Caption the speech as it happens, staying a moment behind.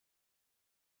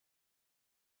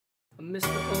I miss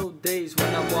the old days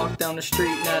when I walked down the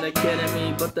street, not a kidding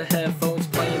me, but the headphones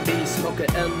playing beats. Smoke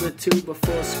a L or two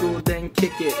before school, then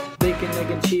kick it. Bacon,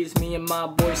 egg, and cheese, me and my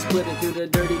boys split it. Do the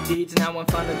dirty deeds, now I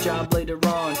find a job later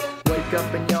on. Wake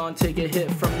up and yawn, take a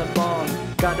hit from the bong.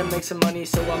 Gotta make some money,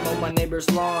 so I mow my neighbor's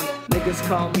lawn. Niggas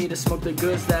call me to smoke the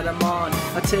goods that I'm on.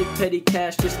 I take petty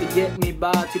cash just to get me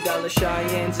by. $2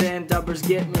 Cheyennes and dubbers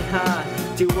get me high.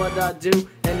 Do what I do,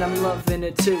 and I'm loving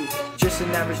it too. Just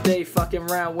an average day, fucking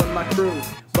around with my crew.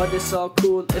 But it's all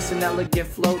cool, it's an elegant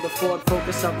flow. The Ford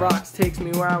Focus on rocks takes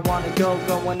me where I wanna go.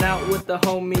 Going out with the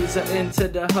homies or into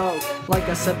the hoe. Like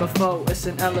I said before, it's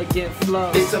an elegant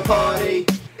flow. It's a party,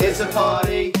 it's a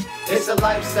party, it's a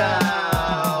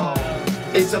lifestyle.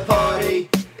 It's a party,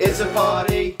 it's a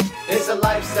party, it's a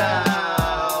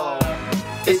lifestyle.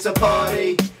 It's a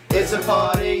party, it's a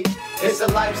party, it's a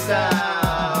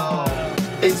lifestyle.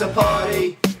 It's a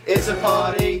party, it's a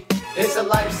party, it's a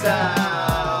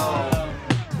lifestyle.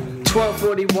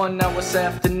 12:41, now it's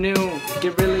afternoon.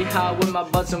 Get really high with my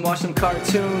buds and watch some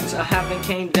cartoons. I haven't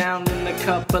came down in a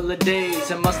couple of days.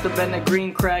 It must have been a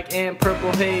green crack and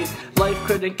purple haze. Life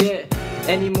couldn't get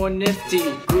any more nifty.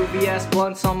 Groovy ass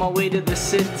blunts on my way to the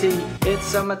city. It's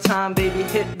summertime, baby,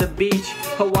 hit the beach.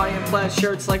 Hawaiian plaid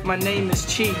shirts like my name is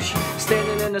Cheech.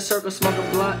 Standing in a circle, smoking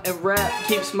blunt and rap.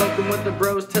 Keep smoking with the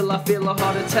bros till I feel a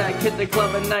heart attack. Hit the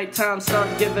club at nighttime, start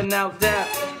giving out that.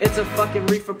 It's a fucking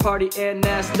reefer party and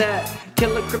that's that.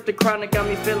 Killer cryptochronic got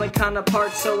me feeling kinda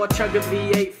parched, so I chug a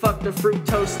V8, fuck the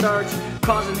fructose starch.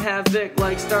 Causing havoc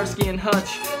like Starsky and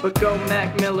Hutch. But go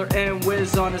Mac Miller and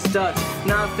Wiz on his Dutch.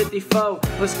 954,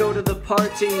 let's go to the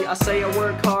party. I say I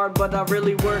work hard, but I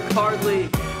really work hardly.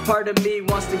 Part of me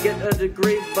wants to get a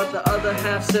degree, but the other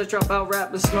half says drop out,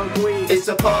 rap, and smoke weed. It's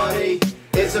a party,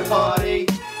 it's a party,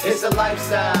 it's a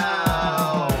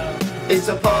lifestyle. It's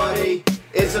a party,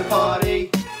 it's a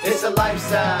party, it's a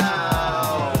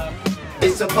lifestyle.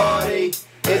 It's a party,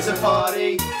 it's a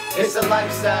party, it's a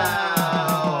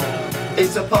lifestyle.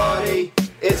 It's a party,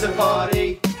 it's a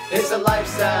party, it's a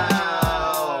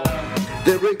lifestyle.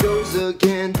 There it goes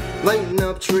again, lighting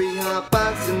up tree, hot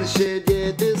box in the shed.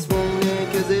 Yeah, this won't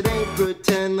end, cause it ain't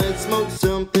pretend. Let's smoke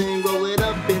something, roll it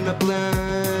up in a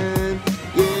blunt.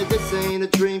 Yeah, this ain't a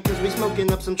dream, cause we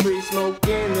smoking up some trees,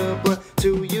 smoking a blunt.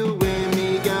 To you and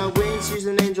me, got wings, she's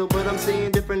an angel, but I'm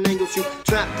seeing different angles. You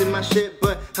trapped in my shit,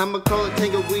 but I'ma call it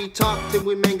tango. We talk till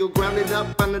we mango, grounded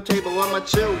up on the table. I'ma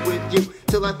chill with you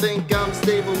till I think I'm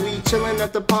stable. We chillin'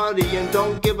 at the party and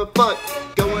don't give a fuck.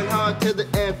 Going hard to the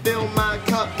end, fill my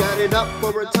cup, got it up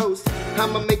for a toast.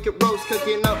 I'ma make it roast,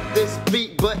 cooking up this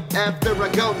beat, but after I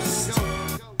ghost.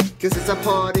 Cause it's a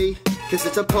party, cause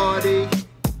it's a party.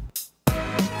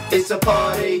 It's a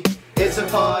party, it's a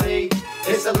party,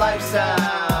 it's a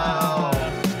lifestyle.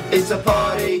 It's a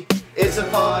party, it's a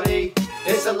party,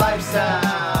 it's a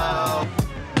lifestyle.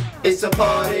 It's a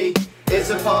party, it's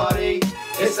a party,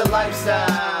 it's a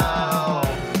lifestyle.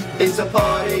 It's a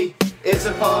party, it's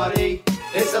a party,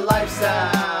 it's a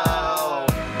lifestyle.